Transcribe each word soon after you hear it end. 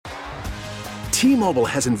T-Mobile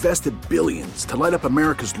has invested billions to light up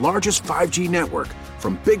America's largest 5G network,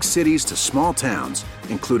 from big cities to small towns,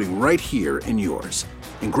 including right here in yours.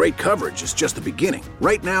 And great coverage is just the beginning.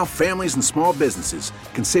 Right now, families and small businesses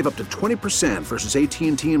can save up to 20% versus AT&T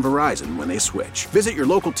and Verizon when they switch. Visit your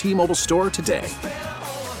local T-Mobile store today.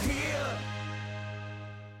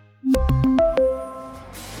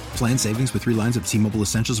 Plan savings with 3 lines of T-Mobile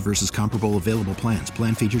Essentials versus comparable available plans.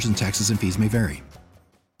 Plan features and taxes and fees may vary.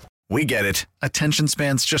 We get it. Attention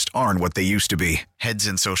spans just aren't what they used to be. Heads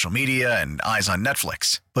in social media and eyes on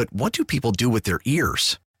Netflix. But what do people do with their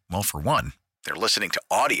ears? Well, for one, they're listening to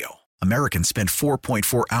audio. Americans spend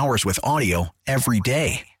 4.4 hours with audio every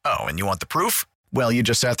day. Oh, and you want the proof? Well, you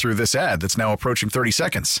just sat through this ad that's now approaching 30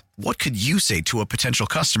 seconds. What could you say to a potential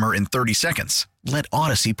customer in 30 seconds? Let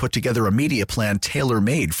Odyssey put together a media plan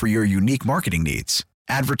tailor-made for your unique marketing needs.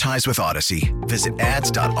 Advertise with Odyssey. Visit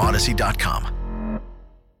ads.odyssey.com.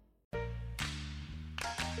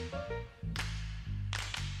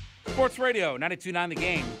 Sports Radio, 92.9 The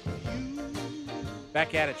Game.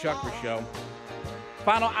 Back at it, Chuckery Show.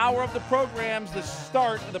 Final hour of the program's the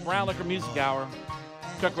start of the Brown Liquor Music Hour.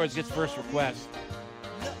 Chuckery gets first request.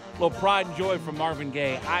 A little pride and joy from Marvin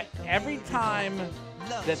Gaye. Every time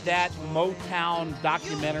that Motown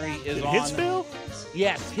documentary is on. Hitsville?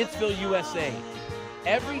 Yes, Hitsville, USA.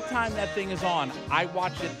 Every time that thing is on, I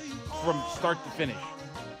watch it from start to finish.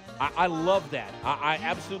 I love that. I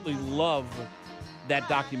absolutely love that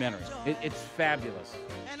documentary. It's fabulous.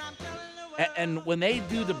 And when they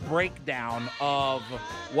do the breakdown of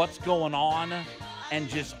what's going on and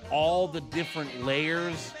just all the different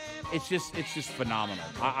layers, it's just phenomenal.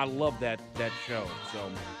 I love that show.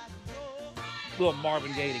 So, little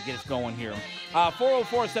Marvin Gaye to get us going here.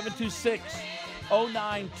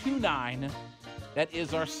 404-726-0929. That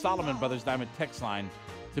is our Solomon Brothers Diamond text line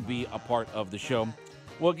to be a part of the show.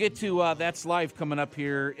 We'll get to That's Life coming up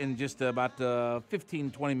here in just about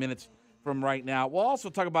 15, 20 minutes from right now. We'll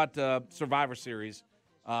also talk about Survivor Series,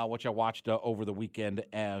 which I watched over the weekend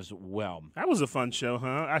as well. That was a fun show,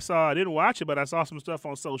 huh? I didn't watch it, but I saw some stuff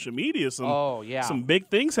on social media. Some big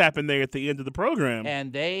things happened there at the end of the program.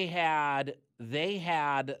 And they had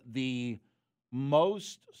the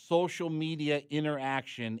most social media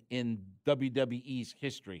interaction in WWE's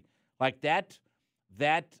history. Like that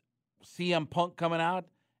CM Punk coming out,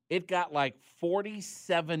 it got like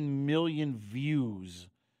 47 million views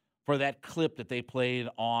for that clip that they played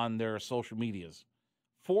on their social medias.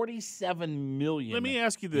 47 million. Let me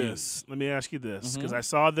ask you this, because I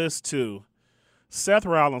saw this too. Seth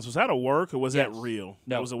Rollins, was that a work or was that real?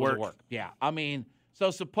 No, it was a work. Yeah. I mean,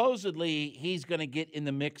 so supposedly he's going to get in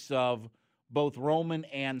the mix of both Roman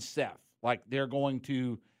and Seth. Like they're going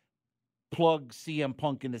to plug CM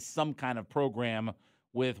Punk into some kind of program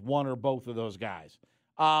with one or both of those guys.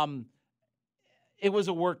 It was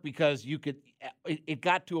a work because it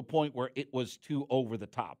got to a point where it was too over the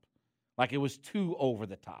top. Like it was too over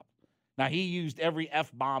the top. Now he used every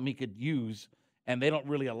F-bomb he could use, and they don't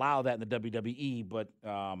really allow that in the WWE, but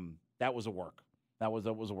that was a work. That was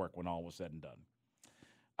a work when all was said and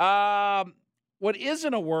done. What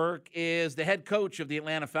isn't a work is the head coach of the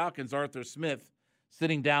Atlanta Falcons, Arthur Smith,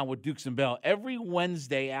 sitting down with Dukes and Bell every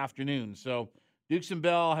Wednesday afternoon. So Dukes and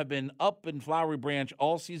Bell have been up in Flowery Branch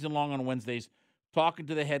all season long on Wednesdays, talking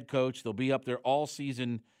to the head coach. They'll be up there all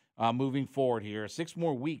season moving forward here. 6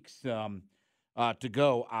 more weeks to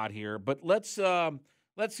go out here. But let's hear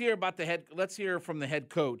about let's hear from the head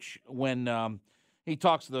coach when he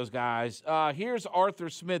talks to those guys. Here's Arthur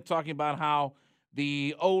Smith talking about how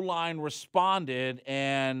the O-line responded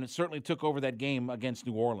and certainly took over that game against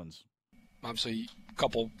New Orleans. Obviously, a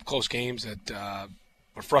couple close games that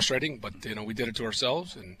were frustrating, but we did it to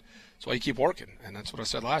ourselves, and that's why you keep working. And that's what I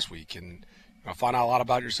said last week. And find out a lot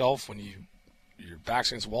about yourself when your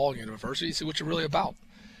back's against the wall, you get adversity, see what you're really about.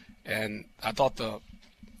 And I thought the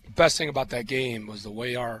best thing about that game was the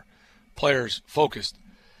way our players focused.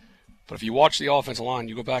 But if you watch the offensive line,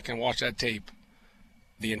 you go back and watch that tape,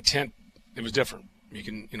 the intent, it was different. You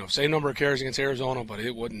can, same number of carries against Arizona, but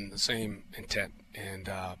it wasn't the same intent. And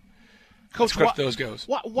Coach, those goes.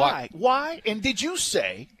 Why? And did you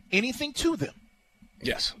say anything to them?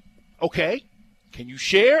 Yes. Okay. Can you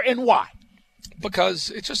share and why? Because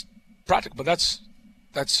it's just practical. But that's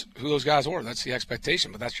who those guys were. That's the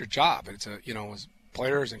expectation. But that's your job. It's as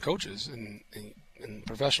players and coaches in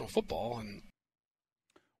professional football. And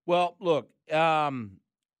well, look,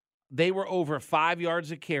 they were over 5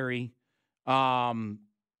 yards a carry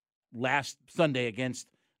last Sunday against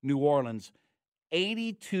New Orleans.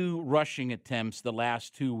 82 rushing attempts the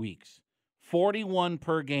last 2 weeks, 41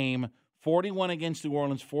 per game, 41 against New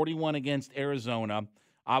Orleans, 41 against Arizona.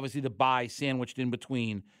 obviously the bye sandwiched in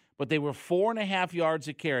between. But they were 4.5 yards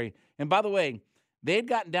a carry. And by the way, they had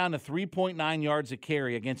gotten down to 3.9 yards a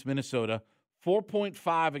carry against Minnesota,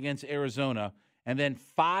 4.5 against Arizona, and then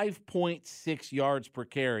 5.6 yards per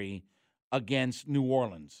carry against New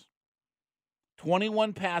Orleans.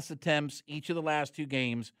 21 pass attempts each of the last 2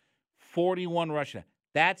 games, 41 rushing.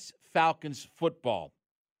 That's Falcons football.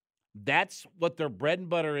 That's what their bread and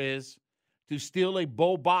butter is. To steal a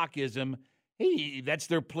Bo Bach-ism, hey, that's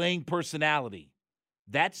their playing personality.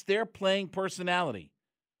 That's their playing personality.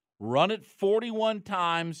 Run it 41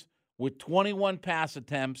 times with 21 pass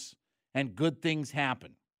attempts, and good things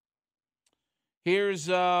happen. Here's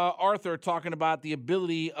Arthur talking about the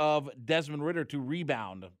ability of Desmond Ridder to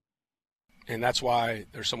rebound. And that's why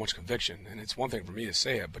there's so much conviction. And it's one thing for me to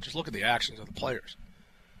say it, but just look at the actions of the players.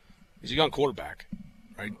 He's a young quarterback,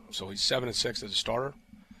 right? So he's 7-6 as a starter.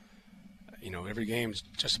 Every game's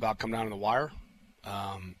just about come down to the wire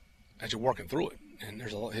as you're working through it. And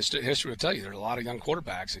there's history will tell you there's a lot of young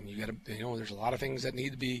quarterbacks, and you got to, there's a lot of things that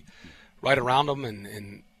need to be right around them.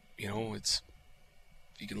 And it's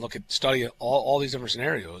you can study all these different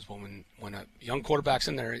scenarios. But when a young quarterback's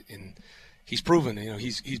in there and he's proven,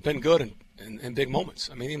 he's been good in big moments.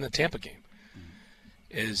 I mean, even the Tampa game,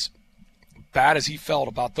 as bad as he felt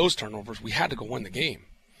about those turnovers, we had to go win the game.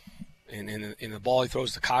 And in the ball he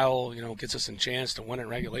throws to Kyle, gets us a chance to win in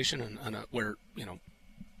regulation, and where we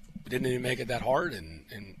didn't even make it that hard. And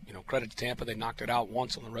credit to Tampa, they knocked it out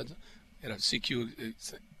once on the red zone. At a CQ,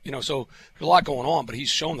 so there's a lot going on, but he's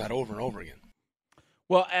shown that over and over again.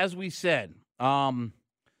 Well, as we said, the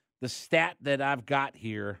stat that I've got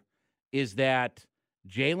here is that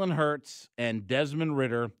Jalen Hurts and Desmond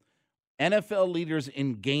Ridder, NFL leaders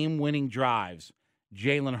in game-winning drives.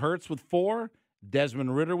 Jalen Hurts with 4,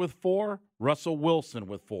 Desmond Ridder with 4, Russell Wilson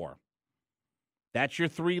with 4. That's your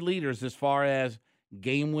 3 leaders as far as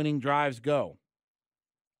game-winning drives go.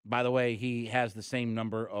 By the way, he has the same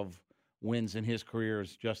number of wins in his career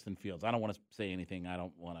as Justin Fields. I don't want to say anything. I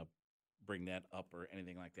don't want to bring that up or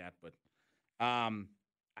anything like that. But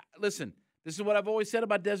listen, this is what I've always said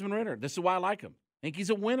about Desmond Ridder. This is why I like him. I think he's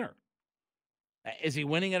a winner. Is he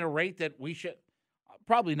winning at a rate that we should?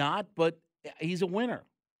 Probably not, but he's a winner.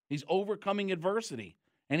 He's overcoming adversity,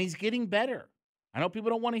 and he's getting better. I know people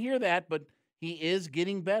don't want to hear that, but he is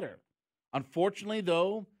getting better. Unfortunately,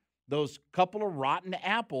 though, those couple of rotten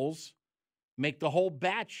apples make the whole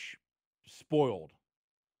batch spoiled.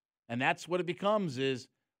 And that's what it becomes is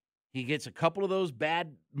he gets a couple of those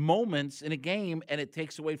bad moments in a game, and it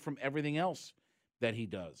takes away from everything else that he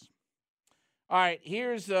does. All right,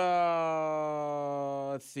 here's,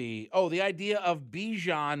 let's see. Oh, the idea of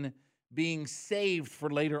Bijan being saved for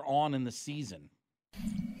later on in the season.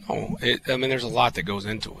 There's a lot that goes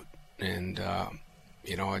into it. And,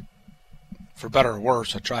 for better or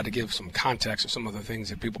worse, I tried to give some context of some of the things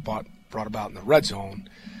that people brought about in the red zone.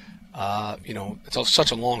 It's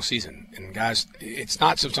such a long season. And, guys, it's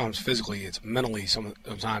not sometimes physically, it's mentally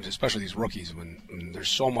sometimes, especially these rookies, when there's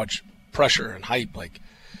so much pressure and hype.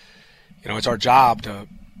 It's our job to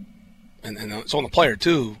and it's on the player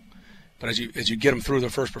too, but as you get them through their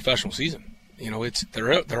first professional season,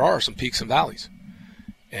 there are some peaks and valleys.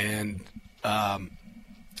 And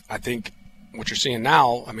I think what you're seeing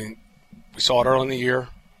now, we saw it early in the year.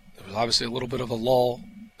 There was obviously a little bit of a lull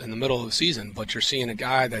in the middle of the season, but you're seeing a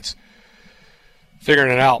guy that's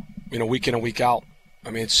figuring it out, week in and week out.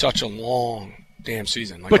 It's such a long damn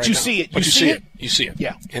season. But you see it. But you see it. You see it.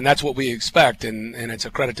 Yeah. And that's what we expect, and it's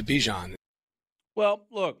a credit to Bijan. Well,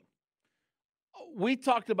 look, we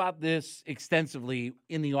talked about this extensively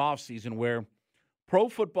in the offseason where Pro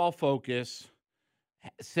Football Focus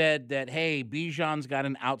said that, hey, Bijan's got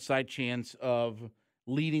an outside chance of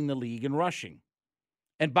leading the league in rushing.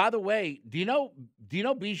 And by the way, do you know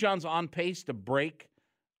Bijan's on pace to break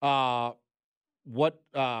what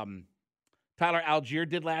Tyler Algier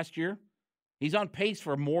did last year? He's on pace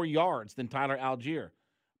for more yards than Tyler Algier.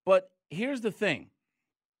 But here's the thing.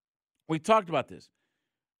 We talked about this.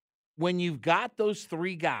 When you've got those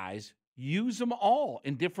 3 guys, use them all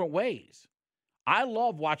in different ways. I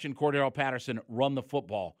love watching Cordero Patterson run the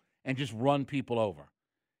football and just run people over.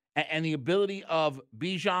 And the ability of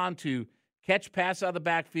Bijan to catch pass out of the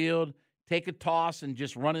backfield, take a toss, and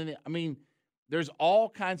just run it. There's all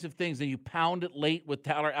kinds of things. And you pound it late with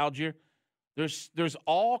Tyler Algier. There's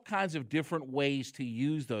all kinds of different ways to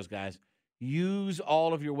use those guys. Use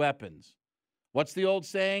all of your weapons. What's the old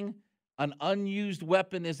saying? An unused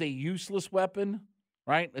weapon is a useless weapon,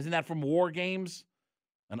 right? Isn't that from war games?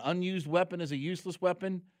 An unused weapon is a useless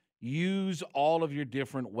weapon. Use all of your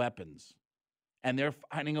different weapons. And they're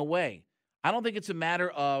finding a way. I don't think it's a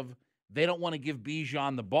matter of they don't want to give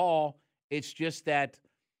Bijan the ball. It's just that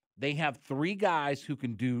they have 3 guys who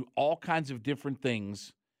can do all kinds of different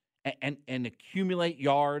things and accumulate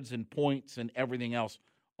yards and points and everything else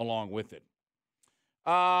along with it.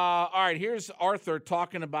 All right, here's Arthur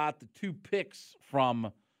talking about the 2 picks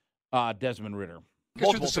from Desmond Ritter.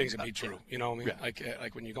 Multiple things can be true. You know what I mean? Yeah.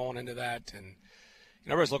 Like when you're going into that and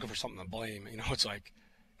everybody's looking for something to blame. It's like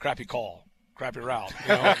crappy call, crappy route,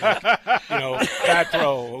 bad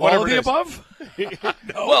throw, whatever. All of the above?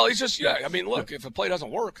 No. Well, it's just, I mean, look, if a play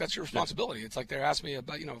doesn't work, that's your responsibility. It's like they're asking me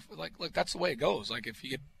about, like that's the way it goes. Like if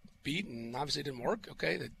you get beat and obviously it didn't work,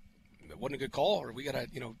 okay, that it wasn't a good call, or we got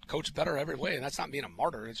to, coach better every way. And that's not being a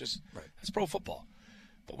martyr. It's just, that's pro football.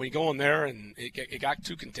 But when you go in there and it got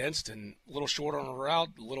too condensed and a little short on a route,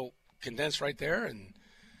 a little condensed right there, and,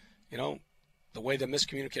 the way the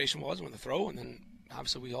miscommunication was with the throw, and then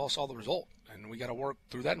obviously we all saw the result. And we got to work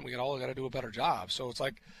through that, and we all got to do a better job. So it's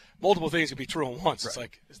like multiple things can be true at once. Right. It's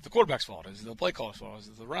like, it's the quarterback's fault. Is it the play caller's fault? Is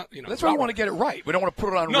it the route? That's why we want to get it right. We don't want to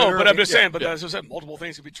put it on. No, Ritter. but I'm just saying. But as I said, multiple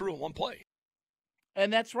things can be true in one play.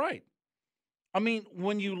 And that's right. I mean,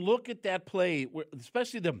 when you look at that play,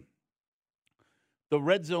 especially the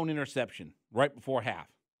red zone interception right before half,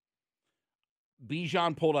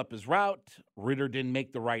 Bijan pulled up his route. Ritter didn't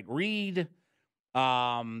make the right read.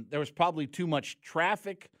 There was probably too much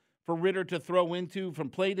traffic for Ritter to throw into from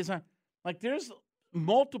play design. Like, there's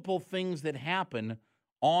multiple things that happen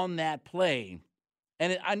on that play.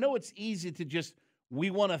 And I know it's easy to just,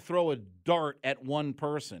 we want to throw a dart at one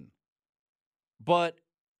person. But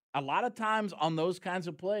a lot of times on those kinds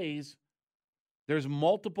of plays, there's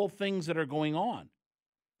multiple things that are going on.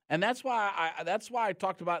 And that's why I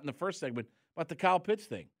talked about in the first segment about the Kyle Pitts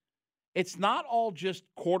thing. It's not all just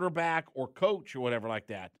quarterback or coach or whatever like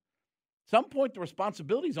that. At some point, the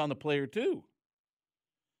responsibility is on the player too.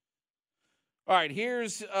 All right,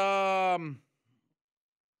 here's Arthur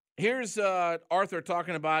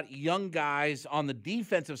talking about young guys on the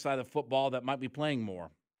defensive side of football that might be playing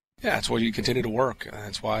more. Yeah, that's why you continue to work.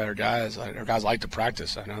 That's why our guys like to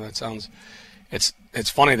practice. I know that sounds it's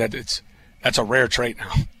funny that that's a rare trait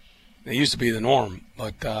now. It used to be the norm,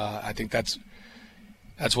 but I think that's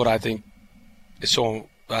what I think is so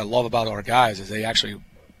I love about our guys is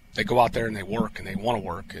they go out there and they work and they want to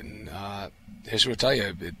work. And history will tell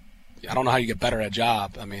you, I don't know how you get better at a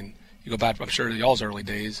job. I mean, you go back, I'm sure, to y'all's early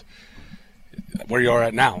days, where you are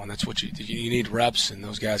at now, and that's what you need reps, and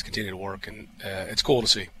those guys continue to work, and it's cool to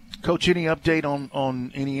see. Coach, any update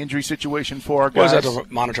on any injury situation for our guys? Well, have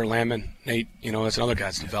to monitor Landman. Nate, that's another guy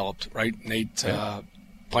that's developed, right? Nate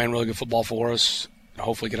playing really good football for us.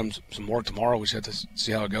 Hopefully get him some work tomorrow. We just have to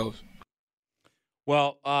see how it goes.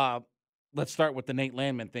 Well, let's start with the Nate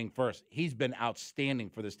Landman thing first. He's been outstanding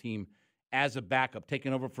for this team as a backup,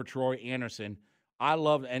 taking over for Troy Anderson. I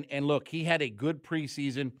love and look, he had a good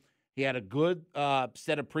preseason. He had a good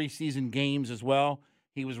set of preseason games as well.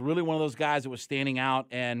 He was really one of those guys that was standing out,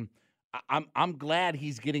 and I'm glad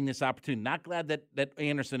he's getting this opportunity. Not glad that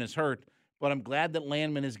Anderson is hurt, but I'm glad that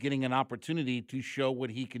Landman is getting an opportunity to show what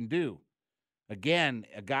he can do. Again,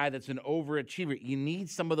 a guy that's an overachiever. You need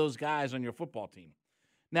some of those guys on your football team.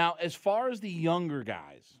 Now, as far as the younger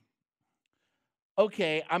guys,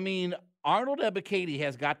 okay, I mean, Arnold Ebiketie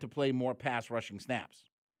has got to play more pass rushing snaps.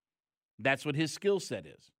 That's what his skill set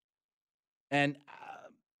is. And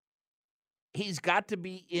he's got to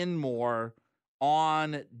be in more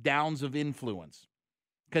on downs of influence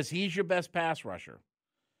because he's your best pass rusher.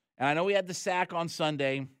 And I know he had the sack on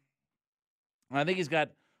Sunday, and I think he's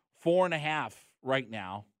got 4.5 right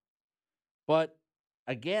now. But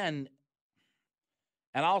again,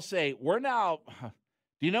 and I'll say, we're now, do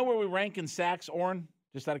you know where we rank in sacks, Orrin?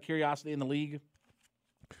 Just out of curiosity in the league?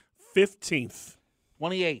 15th.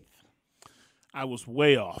 28th. I was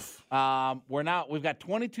way off. We've got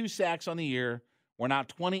 22 sacks on the year. We're now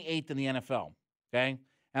 28th in the NFL. Okay?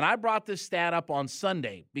 And I brought this stat up on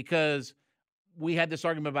Sunday because we had this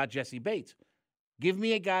argument about Jesse Bates. Give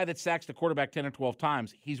me a guy that sacks the quarterback 10 or 12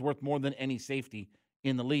 times. He's worth more than any safety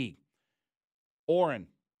in the league. Orrin,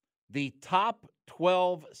 the top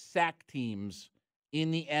 12 sack teams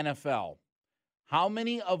in the NFL, how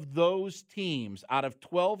many of those teams out of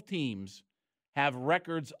 12 teams have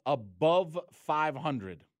records above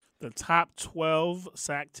 500? The top 12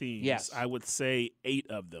 sack teams, yes. I would say 8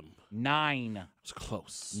 of them. 9. It was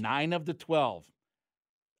close. 9 of the 12.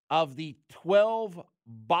 Of the 12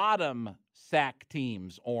 bottom sack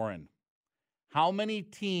teams, Orrin, how many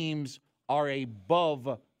teams are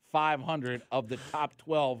above 500 of the top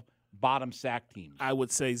 12 bottom sack teams? I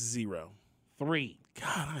would say 0. 3.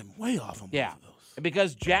 God, I'm way off on both of those.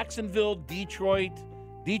 Because Jacksonville, Detroit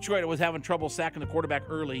was having trouble sacking the quarterback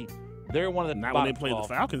early. They're one of the not bottom when they played 12.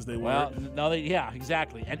 the Falcons. They well, were. no, yeah,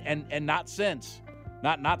 exactly, and not since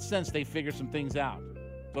they figured some things out.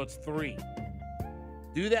 So it's 3.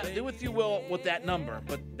 Do what you will with that number,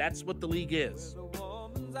 but that's what the league is.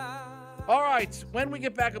 All right, when we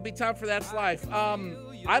get back, it'll be time for That's Life.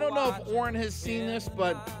 I don't know if Orrin has seen this,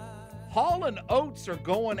 but Hall and Oates are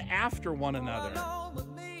going after one another.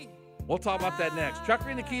 We'll talk about that next.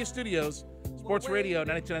 Chuckery in the Kia Studios, Sports Radio,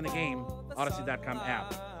 92.9 The Game, Odyssey.com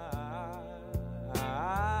app.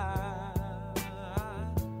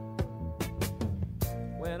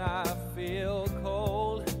 When I feel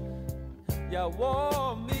cold, you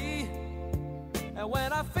warm me. And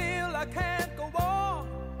when I feel I can't go on,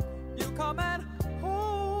 you come and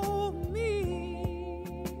hold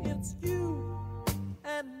me. It's you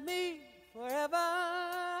and me forever,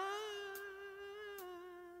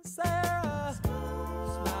 Sarah.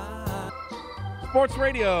 Sports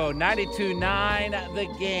Radio 92.9 The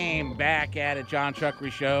Game. Back at it, Jon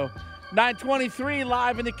Chuckery Show. 9:23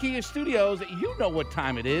 live in the Kia Studios. You know what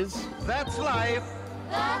time it is. That's life.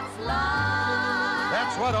 That's life.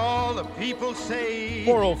 That's what all the people say.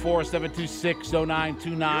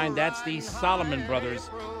 404-726-0929. That's the Solomon Brothers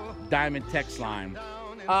Diamond Text line.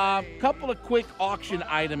 Couple of quick auction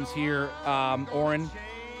items here, Orrin.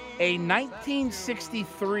 A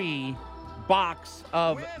 1963 box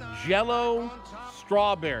of Jell-O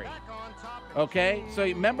strawberry. Okay, so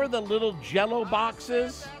you remember the little Jell-O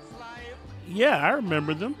boxes? Yeah, I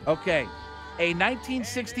remember them. Okay, a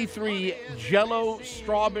 1963 Jell-O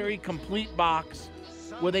strawberry complete box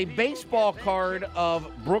with a baseball card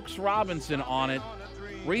of Brooks Robinson on it,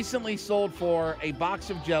 recently sold for a box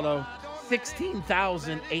of Jell-O,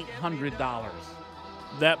 $16,800.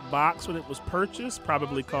 That box, when it was purchased,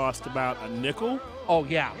 probably cost about a nickel. Oh,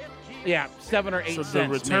 yeah. Yeah, 7 or 8 cents. So the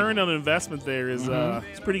return on investment there is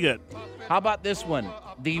it's pretty good. How about this one?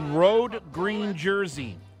 The Road Green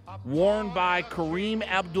jersey worn by Kareem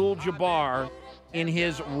Abdul-Jabbar in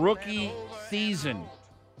his rookie season.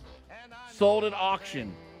 Sold at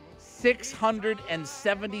auction,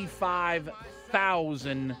 $675,000.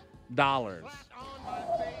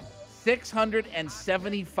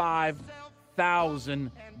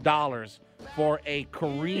 $675,000 for a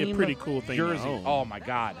Kareem pretty cool thing jersey. to own. Oh my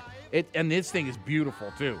God! And this thing is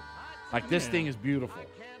beautiful too. Like this thing is beautiful.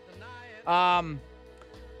 All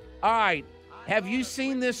right. Have you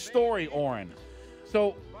seen this story, Orrin?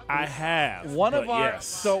 So I have. One of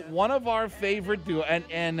yes. our favorite duo,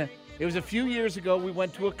 and it was a few years ago. We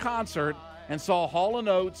went to a concert and saw Hall &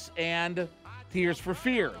 Oates and Tears for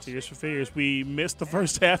Fears. Tears for Fears. We missed the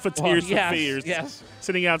first half of Tears for Fears. Yes.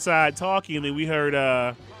 Sitting outside talking, and then we heard. We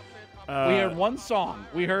heard one song.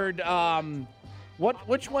 We heard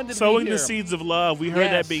which one did Sowing we hear? the Seeds of Love. We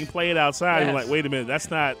heard that being played outside. Yes. We're like, wait a minute,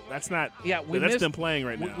 that's not. Yeah, that's them playing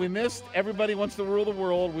right now. We missed Everybody Wants to Rule the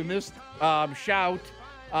World. We missed Shout.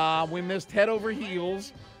 We missed Head Over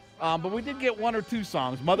Heels. But we did get 1 or 2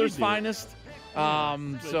 songs. Mother's Finest.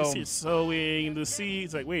 So Sowing the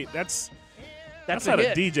Seeds. Like, wait, that's not a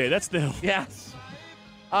hit. DJ. That's them. Yes.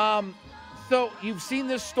 So you've seen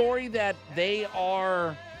this story that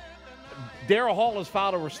Daryl Hall has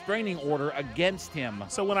filed a restraining order against him.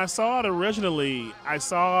 So when I saw it originally, I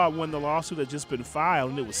saw when the lawsuit had just been filed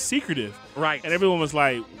and it was secretive. Right. And everyone was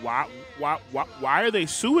like, why are they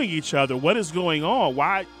suing each other? What is going on?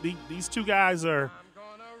 Why these two guys are...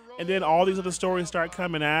 And then all these other stories start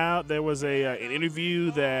coming out. There was an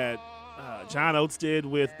interview that John Oates did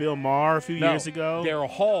with Bill Maher a few years ago. Daryl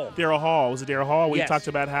Hall. Was it Daryl Hall? Where Yes. he talked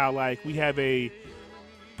about how we have a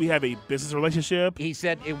business relationship. He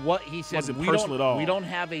said wasn't personal at all. We don't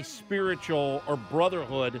have a spiritual or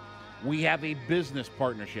brotherhood. We have a business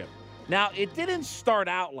partnership. Now, it didn't start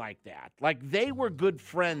out like that. Like, they were good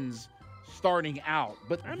friends starting out.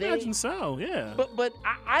 But I imagine so, yeah. But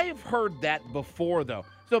I've heard that before, though.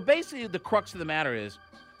 So basically, the crux of the matter is,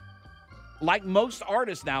 like most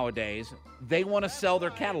artists nowadays, they want to sell their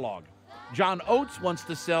catalog. John Oates wants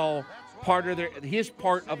to sell his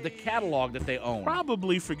part of the catalog that they own.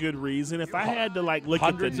 Probably for good reason. If I had to look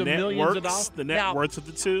Hundreds at of millions of dollars. the net worths of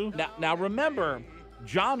the two. Now remember,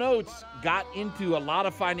 John Oates got into a lot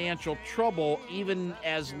of financial trouble even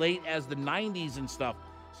as late as the 90s and stuff.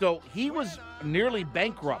 So he was nearly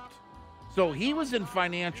bankrupt. So he was in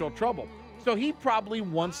financial trouble. So he probably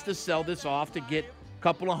wants to sell this off to get a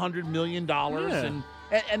couple of $100 million. Yeah.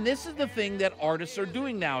 And this is the thing that artists are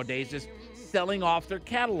doing nowadays, is selling off their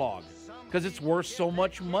catalog because it's worth so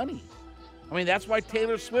much money. I mean, that's why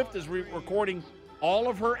Taylor Swift is recording all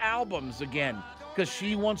of her albums again because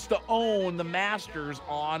she wants to own the masters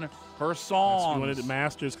on her songs. She wanted the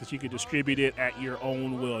masters because you could distribute it at your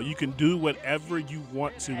own will. You can do whatever you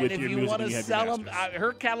want to with your music. If you want to sell them,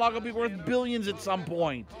 her catalog will be worth billions at some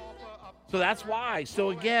point. So that's why.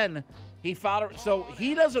 So again, he filed. So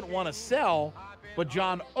he doesn't want to sell, but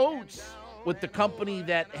John Oates, with the company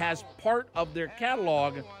that has part of their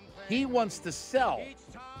catalog, he wants to sell.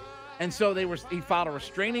 And so he filed a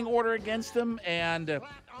restraining order against him, and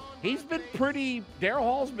he's been Daryl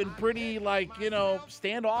Hall's been pretty,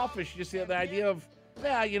 standoffish. Just the idea of,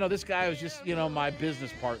 this guy was just, my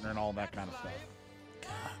business partner and all that kind of stuff.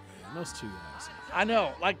 God, man, those two guys. I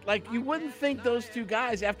know. Like you wouldn't think those two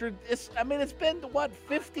guys after it's been,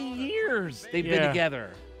 50 years they've been together.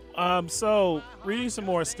 So reading some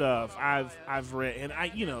more stuff I've read, and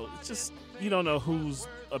it's just, you don't know whose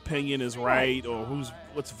opinion is right or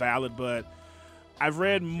what's valid, but I've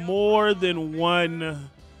read more than one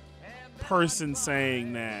person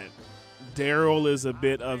saying that Daryl is a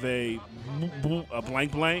bit of a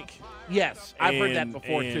blank. Yes, I've heard that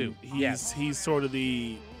before too. He's sort of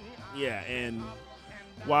and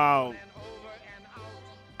while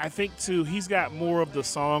I think too he's got more of the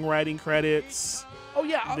songwriting credits. Oh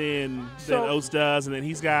yeah, than Oates does, and then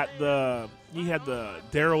he had the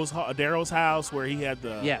Daryl's house where he had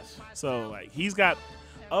the So he's got,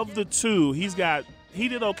 of the two, he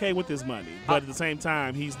did okay with his money, but at the same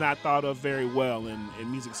time he's not thought of very well in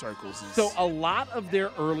music circles. So a lot of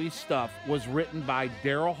their early stuff was written by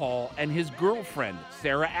Daryl Hall and his girlfriend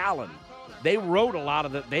Sarah Allen. They wrote a lot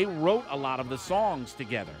of the songs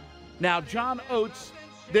together. Now John Oates.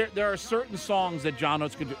 There are certain songs that John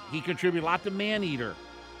Oates he contributed a lot to Man Eater.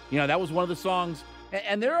 That was one of the songs.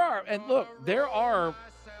 And there are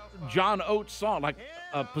John Oates songs like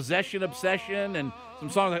Possession, Obsession, and some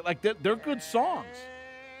songs like they're good songs.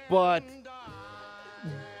 But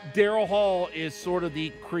Daryl Hall is sort of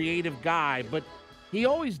the creative guy, but he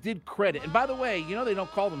always did credit. And by the way, they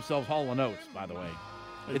don't call themselves Hall & Oates, by the way.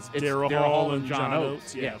 It's Daryl Hall and John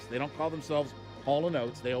Oates. Yes, they don't call themselves Hall &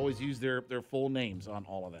 Oates. They always use their full names on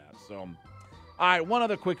all of that. So, all right, one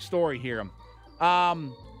other quick story here.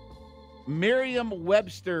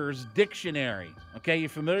 Merriam-Webster's Dictionary. Okay, you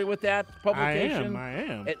familiar with that publication? I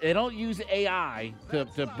am. They don't use AI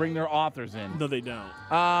to bring their authors in. No, they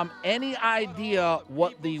don't. Any idea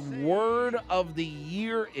what the word of the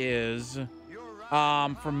year is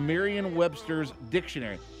from Merriam-Webster's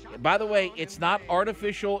Dictionary? By the way, it's not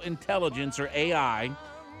artificial intelligence or AI.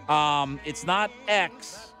 It's not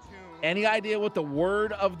X. Any idea what the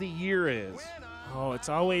word of the year is? Oh, it's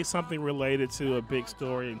always something related to a big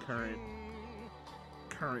story in current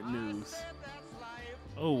news.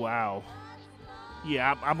 Oh, wow.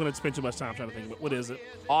 Yeah, I'm going to spend too much time trying to think. What is it?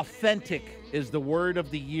 Authentic is the word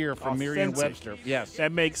of the year from Merriam-Webster. Yes.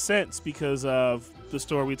 That makes sense because of the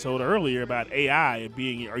story we told earlier about AI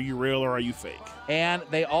being, are you real or are you fake? And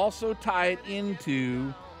they also tie it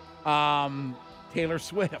into Taylor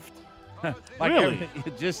Swift. Really?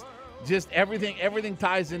 Just everything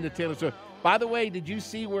ties into Taylor Swift. By the way, did you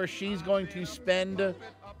see where she's going to spend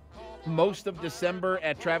most of December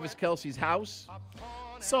at Travis Kelce's house?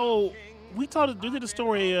 So we did a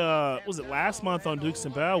story, was it last month on Dukes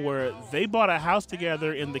and Bell, where they bought a house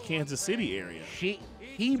together in the Kansas City area.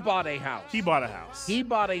 He bought a house. He bought a house. He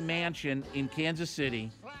bought a mansion in Kansas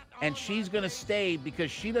City, and she's going to stay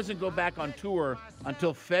because she doesn't go back on tour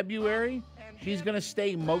until February. She's going to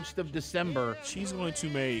stay most of December. She's going to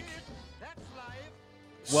make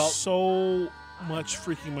so much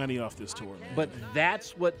freaking money off this tour, man.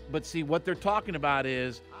 But see, what they're talking about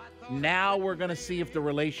is now we're going to see if the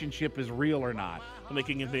relationship is real or not. They're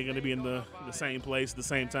going to be in the same place at the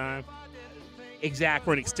same time? Exactly.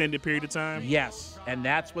 For an extended period of time? Yes, and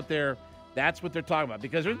that's what they're talking about,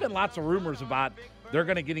 because there's been lots of rumors about they're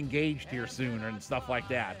going to get engaged here soon and stuff like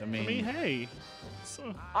that. I mean hey.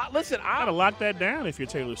 Listen, I gotta lock that down if you're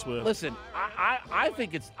Taylor Swift. Listen, I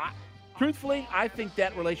think truthfully, I think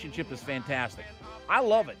that relationship is fantastic. I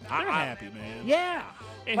love it. They're happy, man. Yeah.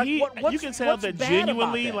 And you can tell that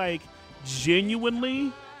genuinely,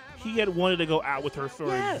 he had wanted to go out with her for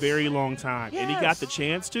a very long time, and he got the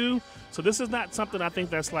chance to. So this is not something I think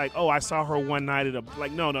that's like, oh, I saw her one night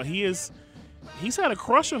at no, he's had a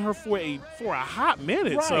crush on her for a hot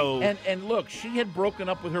minute. Right. So and look, she had broken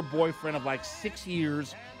up with her boyfriend of 6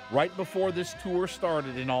 years right before this tour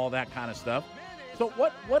started and all that kind of stuff. So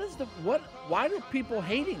why are people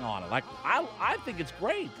hating on it? I think it's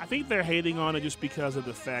great. I think they're hating on it just because of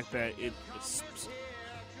the fact that it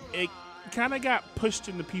kind of got pushed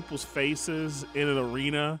into people's faces in an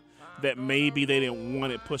arena that maybe they didn't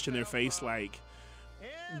want it pushed in their face, like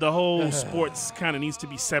the whole sports kind of needs to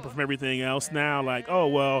be separate from everything else now. Like, oh,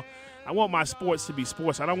 well, I want my sports to be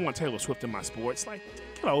sports. I don't want Taylor Swift in my sports. Like,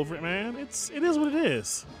 get over it, man. It is what it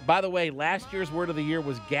is. By the way, last year's word of the year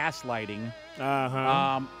was gaslighting.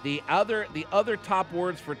 The other top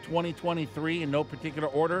words for 2023 in no particular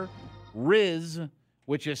order, Riz,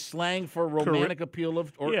 which is slang for romantic appeal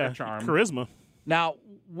or charm. Charisma. Now,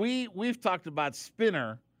 we've talked about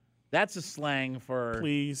spinner. That's a slang for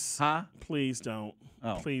please. Huh? Please don't.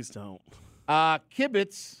 Oh. Please don't.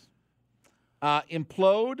 Kibitz,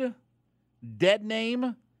 implode, dead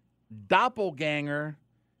name, doppelganger,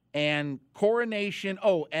 and coronation.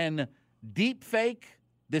 Oh, and deep fake,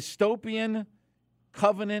 dystopian,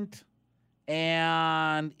 covenant,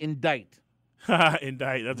 and indict.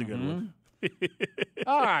 Indict. That's a good one.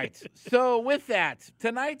 All right. So with that,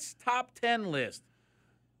 tonight's top 10 list.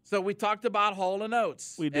 So we talked about Hall &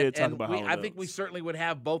 Oates. We did talk about Hall & Oates. I think we certainly would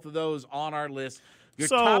have both of those on our list. Your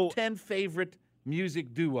So- top 10 favorite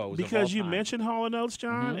music duos Because of all you time. mentioned Hall & Oates,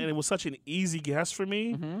 John, and it was such an easy guess for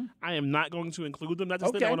me, I am not going to include them. Not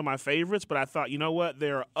just that they're one of my favorites, but I thought, you know what?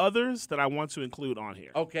 There are others that I want to include on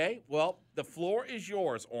here. Okay. Well, the floor is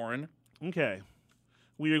yours, Oren. Okay.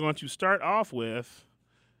 We are going to start off with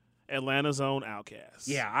Atlanta's own Outkast.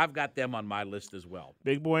 Yeah, I've got them on my list as well.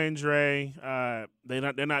 Big Boy and Dre, they're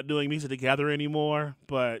not doing music together anymore,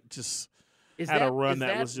 but just had a run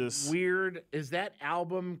that was just weird. Is that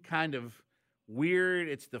album kind of weird?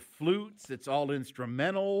 It's the flutes. It's all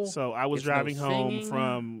instrumental. So I was It's no driving home singing.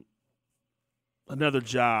 from another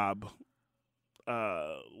job,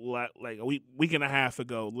 like a week and a half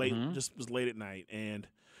ago. Just was late at night, and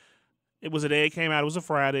it was a day it came out. It was a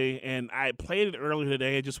Friday, and I played it earlier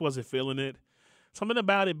today. I just wasn't feeling it. Something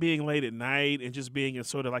about it being late at night and just being in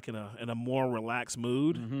sort of like in a more relaxed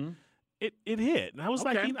mood. It hit, and I was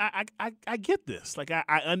like, Okay. you know, I get this. Like I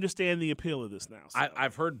understand the appeal of this now. So.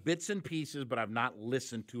 I've heard bits and pieces, but I've not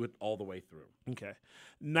listened to it all the way through. Okay.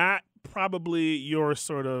 Not probably your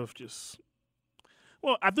sort of just.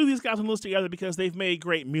 Well, I threw these guys on the list together because they've made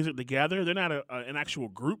great music together. They're not an actual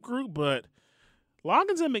group, but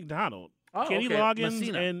Loggins and McDonald. Oh, Kenny okay. Loggins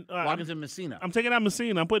Messina. and Loggins and Messina. I'm taking out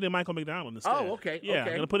Messina. I'm putting in Michael McDonald instead. Oh, okay. Yeah, okay. I'm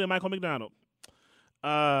going to put in Michael McDonald.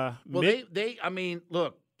 Well, I mean,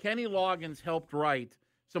 look, Kenny Loggins helped write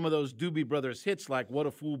some of those Doobie Brothers hits like What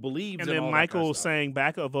a Fool Believes and and then all Michael that kind of stuff. sang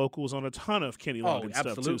backup vocals on a ton of Kenny Loggins stuff, too.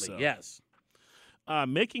 Absolutely, So. yes.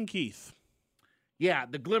 Mick and Keith. Yeah,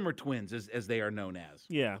 the Glimmer Twins, as they are known as.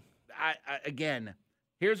 Yeah. Again,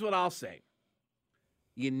 here's what I'll say.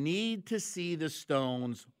 You need to see the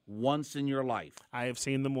Stones once in your life. I have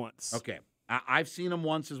seen them once. Okay. I've seen them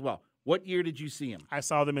once as well. What year did you see them? I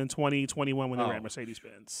saw them in 2021 when they were at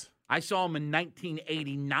Mercedes-Benz. I saw them in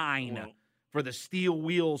 1989 Well, for the Steel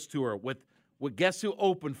Wheels tour with guess who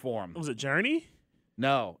opened for them? was it Journey?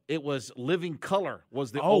 No, it was Living Color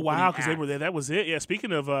was the Oh, opening wow, because they act. were there. That was it. Yeah,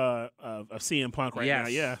 speaking of CM Punk right now,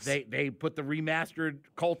 yes. They put the remastered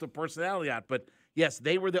Cult of Personality out, but yes,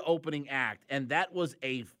 they were the opening act, and that was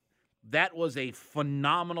a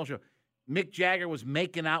phenomenal show. Mick Jagger was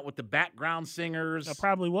making out with the background singers. It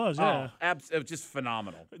probably was, yeah. It was just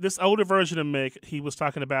phenomenal. This older version of Mick, he was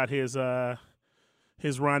talking about his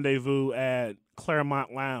rendezvous at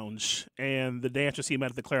Claremont Lounge and the dancers he met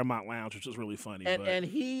at the Claremont Lounge, which was really funny. And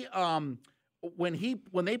he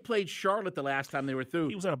when they played Charlotte the last time they were through,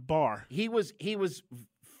 he was at a bar. He was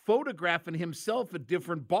photographing himself at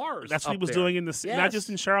different bars. That's what he was there. doing in the city, not just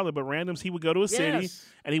in Charlotte, but randoms. He would go to a city Yes.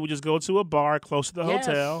 and he would just go to a bar close to the Yes.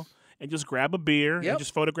 hotel and just grab a beer Yep. and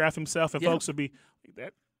just photograph himself. And Yep. folks would be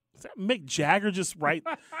like, is that Mick Jagger just right?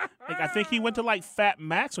 Like, I think he went to like Fat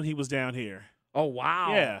Max when he was down here. Oh,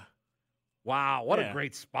 wow. Yeah. Wow, what a Yeah.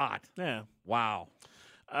 great spot. Yeah. Wow.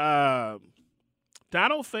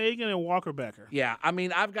 Donald Fagen and Walker Becker. Yeah, I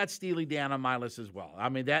mean, I've got Steely Dan on my list as well. I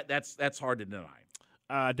mean, that's hard to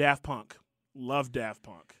deny. Daft Punk. Love Daft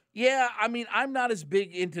Punk. Yeah, I mean, I'm not as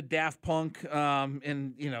big into Daft Punk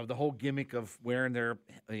and, the whole gimmick of wearing their,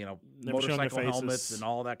 Never showing motorcycle their helmets faces. and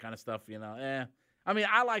all that kind of stuff, I mean,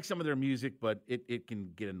 I like some of their music, but it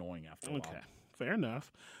can get annoying after a while. Okay, fair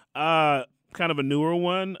enough. Kind of a newer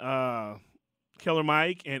one. Killer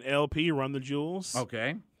Mike and LP Run the Jewels.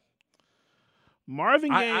 Okay. Marvin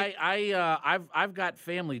Gaye. I've got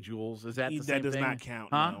Family Jewels. Is that the same that does thing? not count.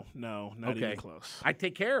 Huh? No, not Okay. even close. I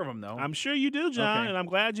take care of them though. I'm sure you do, John, Okay. and I'm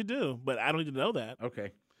glad you do. But I don't need to know that.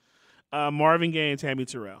 Okay. Marvin Gaye and Tammy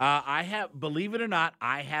Terrell. I have, believe it or not,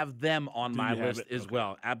 I have them on my you have list it? as Okay.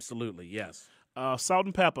 well. Absolutely, yes. Salt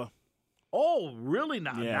and Pepper. Oh, really?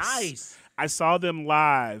 Not Yes. nice. I saw them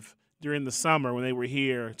live during the summer when they were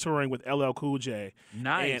here touring with LL Cool J.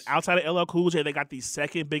 Nice. And outside of LL Cool J, they got the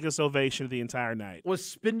second biggest ovation of the entire night. Was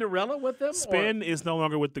Spinderella with them? Spin is no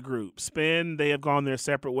longer with the group. Spin, they have gone their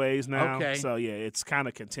separate ways now. Okay. So, yeah, it's kind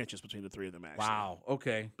of contentious between the three of them, actually. Wow.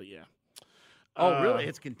 Okay. But, yeah. Oh, really?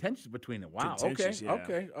 It's contentious between them. Wow. Contentious, Okay. yeah.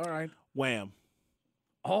 Okay. All right. Wham.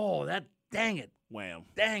 Oh, dang it. Wham.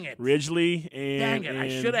 Dang it. Ridgely and Dang it.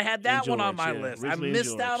 I should have had that one on my list. Ridgely I and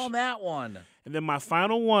missed out George. on that one. And then my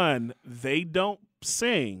final one, they don't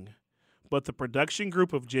sing, but the production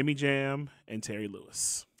group of Jimmy Jam and Terry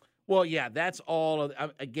Lewis. Well, yeah, that's all.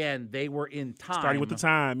 Again, they were in time. Starting with the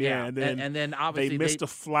time, yeah. And then obviously they missed a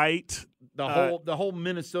flight. The whole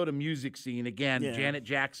Minnesota music scene, again, Yeah. Janet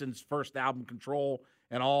Jackson's first album, Control,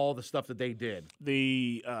 and all the stuff that they did.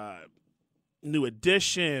 The New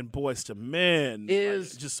Edition, Boys to Men,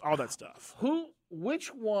 Is just all that stuff.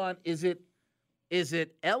 Which one is it? Is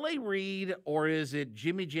it L.A. Reid or is it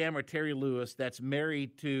Jimmy Jam or Terry Lewis that's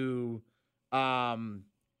married to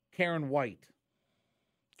Karen White?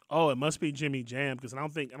 Oh, it must be Jimmy Jam because I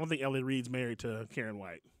don't think L.A. Reid's married to Karen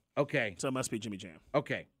White. Okay, so it must be Jimmy Jam.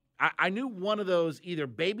 Okay, I knew one of those, either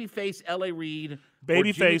Babyface, L.A. Reid,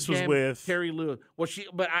 Babyface or was with Terry Lewis. Well,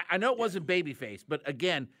 but I know it wasn't Babyface, but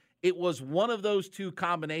again, it was one of those two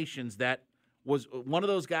combinations that was one of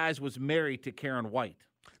those guys was married to Karen White.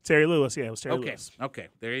 Terry Lewis, yeah, it was Terry Lewis. Okay,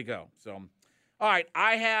 there you go. So, all right,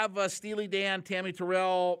 I have Steely Dan, Tammy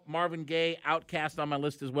Terrell, Marvin Gaye, Outkast on my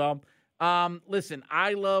list as well. Listen,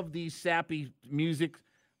 I love these sappy music.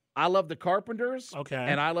 I love the Carpenters,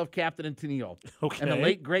 and I love Captain and Tennille, and the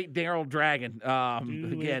late great Daryl Dragon.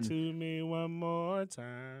 Do again, it to me one more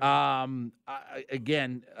time.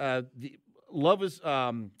 Love is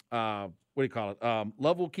what do you call it?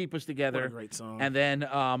 Love Will Keep Us Together. What a great song. And then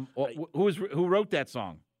who wrote that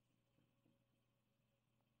song?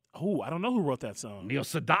 Oh, I don't know who wrote that song. Neil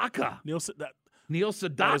Sedaka. Neil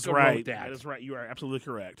Sedaka wrote that. That is right. You are absolutely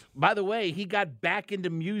correct. By the way, he got back into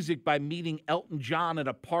music by meeting Elton John at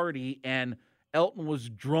a party, and Elton was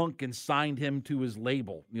drunk and signed him to his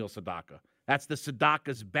label, Neil Sedaka. That's the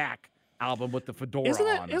Sedaka's Back album with the fedora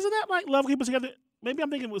on it. Isn't that like Love Keep Us Together? Maybe I'm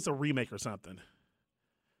thinking it was a remake or something.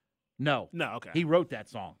 No. Okay. He wrote that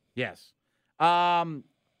song. Yes.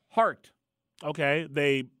 Heart. Okay.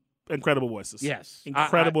 Incredible voices. Yes.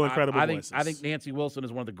 Incredible voices. voices. I think Nancy Wilson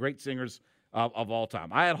is one of the great singers of all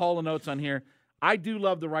time. I had Hall & Oates on here. I do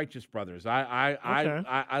love the Righteous Brothers.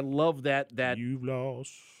 I love that. You've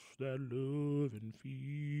lost that love and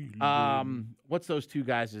feeling. What's those two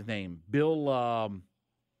guys' name? Bill.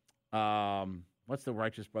 What's the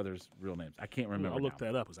Righteous Brothers' real names? I can't remember. I'll look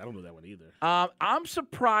that up because I don't know that one either. I'm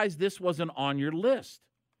surprised this wasn't on your list.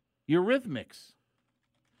 Eurythmics.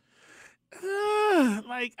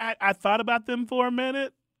 I thought about them for a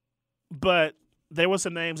minute, but there were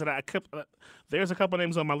some names that I could. There's a couple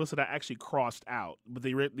names on my list that I actually crossed out, but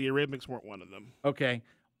the Eurythmics weren't one of them. Okay,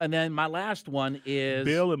 and then my last one is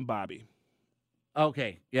Bill and Bobby.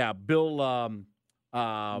 Okay, yeah, Bill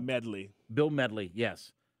Medley. Bill Medley,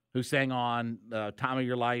 yes, who sang on "Time of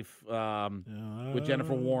Your Life" with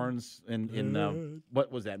Jennifer Warnes in what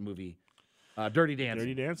was that movie? Dirty Dancing.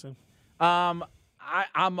 Dirty Dancing. I'm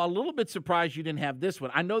a little bit surprised you didn't have this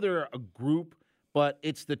one. I know they're a group, but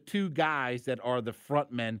it's the two guys that are the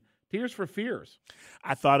front men. Tears for Fears.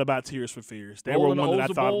 I thought about Tears for Fears. They were one that I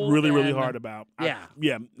thought really hard about. Yeah.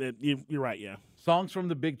 You're right, yeah. Songs from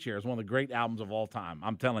the Big Chair is one of the great albums of all time.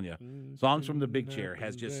 I'm telling you. Songs from the Big Chair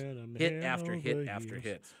has just hit after hit after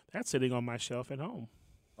hit. That's sitting on my shelf at home.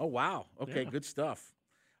 Oh, wow. Okay, good stuff.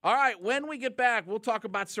 All right, when we get back, we'll talk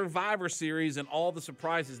about Survivor Series and all the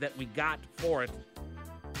surprises that we got for it.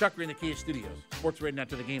 Chuckery in the Kia Studios. Sports Radio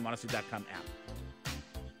After the Game, Odyssey.com app.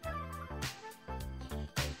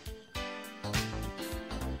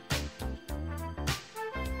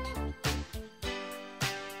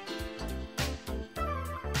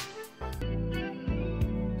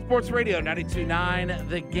 Sports Radio 92.9,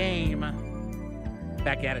 The Game.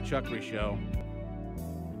 Back at it, Chuckery Show.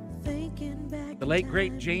 The late,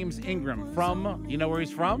 great James Ingram from, you know where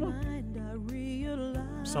he's from?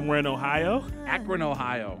 Somewhere in Ohio? Akron,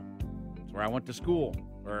 Ohio. That's where I went to school,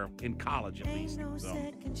 or in college at least. So,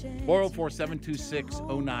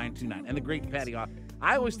 404-726-0929. And the great Patty Austin.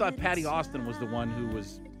 I always thought Patty Austin was the one who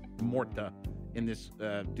was Morta in this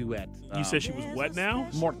duet. You said she was what now?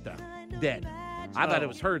 Morta. Dead. I thought it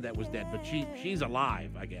was her that was dead, but she's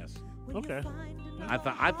alive, I guess. Okay. I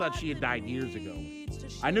thought she had died years ago.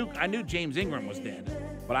 I knew James Ingram was dead,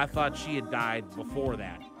 but I thought she had died before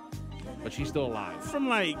that. But she's still alive.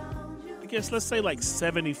 From I guess let's say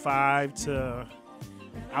 75 to,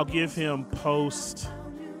 I'll give him post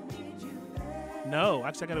No,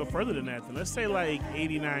 actually, I got to go further than that. Then. Let's say like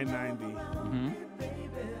 89, 90. Mm-hmm.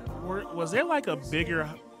 Was there like a bigger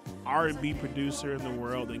R&B producer in the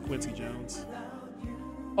world than Quincy Jones?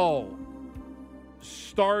 Oh,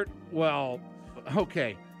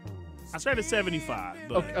 okay. I started 75.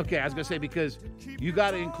 But Okay, I was going to say because you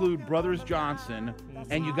got to include Brothers Johnson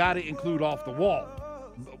and you got to include Off the Wall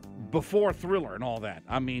before Thriller and all that.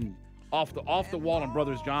 I mean, Off the Wall and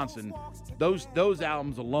Brothers Johnson, those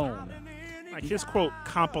albums alone. Like his, quote,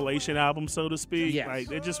 compilation album, so to speak. Yes. Like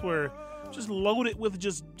they just were just loaded with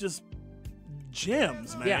just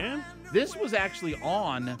gems, man. Yeah. This was actually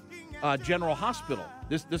on General Hospital.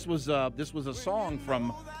 This was a song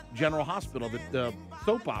from General Hospital, the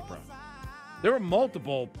soap opera. There were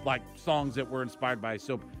multiple like songs that were inspired by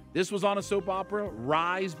soap. This was on a soap opera.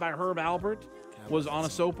 Rise by Herb Alpert was on a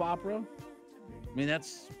soap opera. I mean,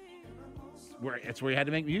 that's where you had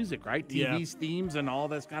to make music, right? TV's themes and all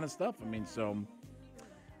this kind of stuff. I mean, so.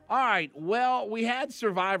 All right. Well, we had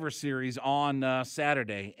Survivor Series on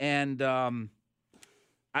Saturday, and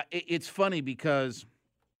it's funny because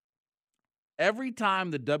every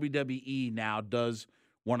time the WWE now does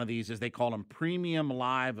one of these, as they call them, premium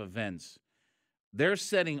live events, they're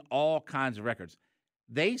setting all kinds of records.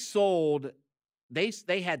 They had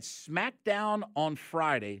SmackDown on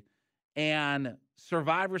Friday and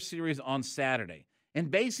Survivor Series on Saturday.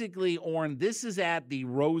 And basically, Orrin, this is at the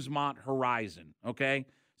Rosemont Horizon, okay?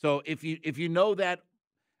 So if you know that,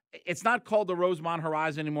 it's not called the Rosemont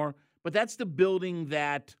Horizon anymore, but that's the building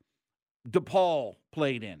that DePaul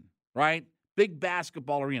played in, right? Big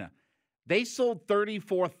basketball arena. They sold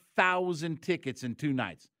 34,000 tickets in 2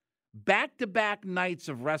 nights. Back-to-back nights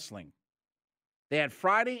of wrestling. They had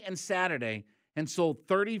Friday and Saturday and sold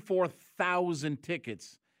 34,000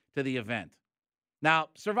 tickets to the event. Now,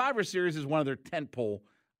 Survivor Series is one of their tentpole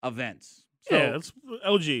events. So, yeah, it's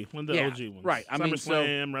LG, one of the LG ones. Right. I mean,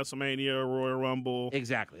 SummerSlam, WrestleMania, Royal Rumble.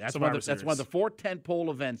 Exactly. That's one of the 4 tentpole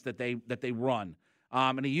events that they run.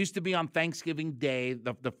 And it used to be on Thanksgiving Day.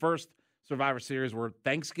 The first Survivor Series were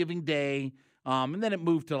Thanksgiving Day, and then it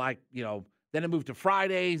moved to then it moved to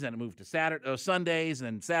Fridays, and it moved to Sundays,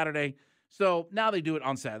 and Saturday. So now they do it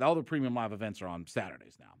on Saturday. All the premium live events are on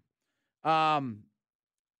Saturdays now.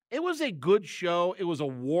 It was a good show. It was a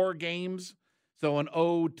War Games, so an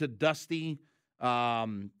ode to Dusty.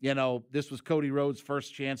 This was Cody Rhodes'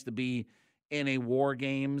 first chance to be in a War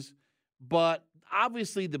Games. But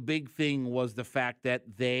obviously the big thing was the fact that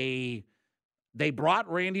they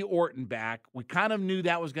brought Randy Orton back. We kind of knew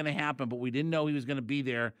that was going to happen, but we didn't know he was going to be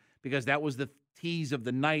there because that was the tease of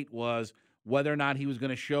the night, was whether or not he was going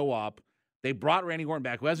to show up. They brought Randy Orton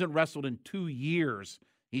back, who hasn't wrestled in 2 years.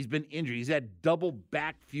 He's been injured. He's had double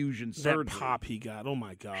back fusion surgery. That pop he got, oh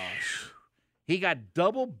my gosh. He got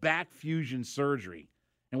double back fusion surgery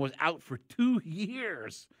and was out for 2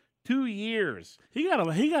 years. 2 years. He got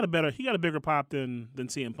a bigger pop than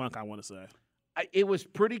CM Punk, I want to say. It was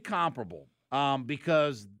pretty comparable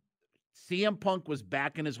because CM Punk was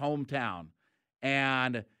back in his hometown,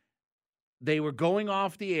 and they were going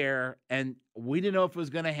off the air, and we didn't know if it was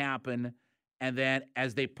going to happen. And then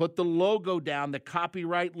as they put the logo down, the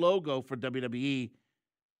copyright logo for WWE,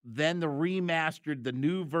 then the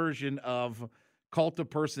new version of Cult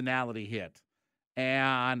of Personality hit.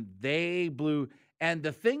 And they blew. And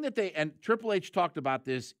the thing that and Triple H talked about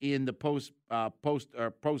this in the post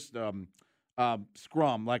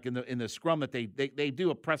scrum, like in the scrum that they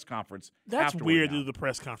do a press conference. That's weird to do the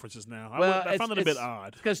press conferences now. Well, I found it a bit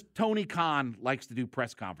odd. Because Tony Khan likes to do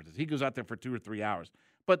press conferences. He goes out there for 2 or 3 hours.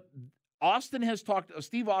 But Steve Austin has talked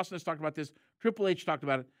about this. Triple H talked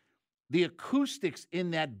about it. The acoustics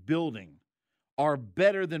in that building are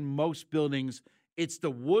better than most buildings. It's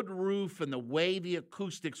the wood roof and the way the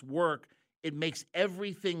acoustics work. It makes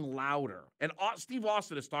everything louder. And Steve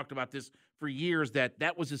Austin has talked about this for years,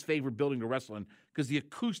 that was his favorite building to wrestle in because the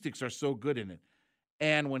acoustics are so good in it.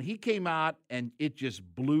 And when he came out, and it just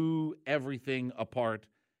blew everything apart.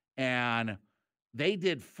 And they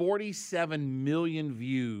did 47 million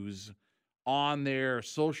views on their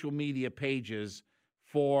social media pages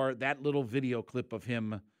for that little video clip of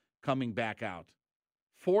him coming back out.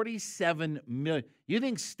 47 million. You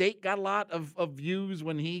think State got a lot of views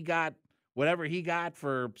when he got whatever he got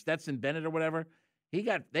for Stetson Bennett or whatever? They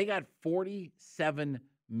got 47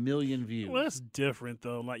 million views. Well, that's different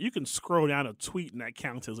though. Like you can scroll down a tweet and that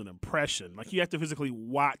counts as an impression. Like you have to physically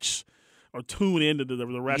watch or tune into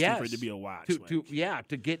the wrestling for it to be a watch.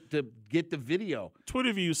 To get the video.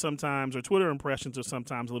 Twitter views sometimes, or Twitter impressions are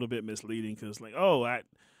sometimes a little bit misleading because like, oh, I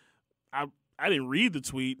didn't read the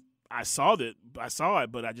tweet. I saw it,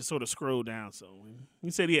 but I just sort of scrolled down. So he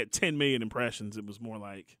said he had 10 million impressions. It was more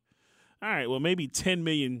like all right, well, maybe 10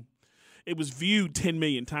 million. It was viewed 10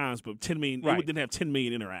 million times, but 10 million it didn't have 10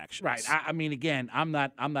 million interactions. Right. I mean, again, I'm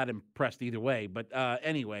not impressed either way. But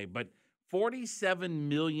anyway, but 47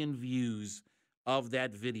 million views of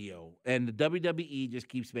that video, and the WWE just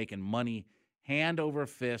keeps making money hand over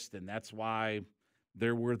fist, and that's why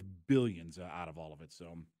they're worth billions out of all of it.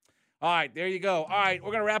 So, all right, there you go. All right,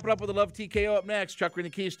 we're gonna wrap it up with a Love TKO up next. Chuckery in the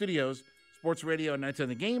Kia Studios, Sports Radio, 910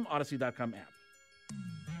 The Game, Odyssey.com app.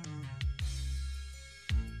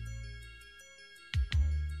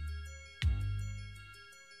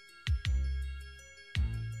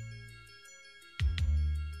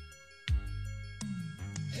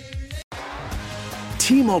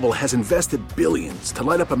 T-Mobile has invested billions to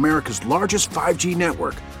light up America's largest 5G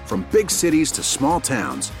network, from big cities to small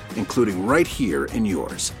towns, including right here in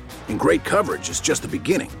yours. And great coverage is just the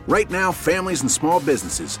beginning. Right now, families and small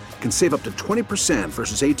businesses can save up to 20%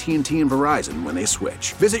 versus AT&T and Verizon when they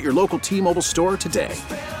switch. Visit your local T-Mobile store today.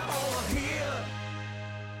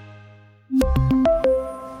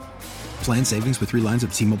 Plan savings with 3 lines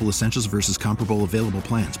of T-Mobile Essentials versus comparable available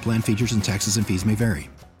plans. Plan features and taxes and fees may vary.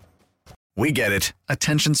 We get it.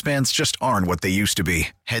 Attention spans just aren't what they used to be.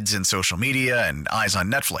 Heads in social media and eyes on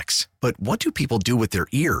Netflix. But what do people do with their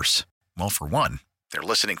ears? Well, for one, they're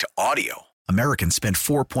listening to audio. Americans spend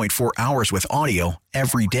 4.4 hours with audio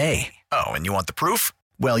every day. Oh, and you want the proof?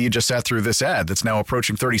 Well, you just sat through this ad that's now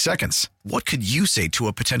approaching 30 seconds. What could you say to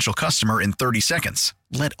a potential customer in 30 seconds?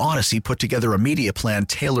 Let Odyssey put together a media plan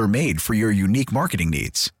tailor-made for your unique marketing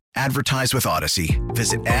needs. Advertise with Odyssey.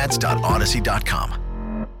 Visit ads.odyssey.com.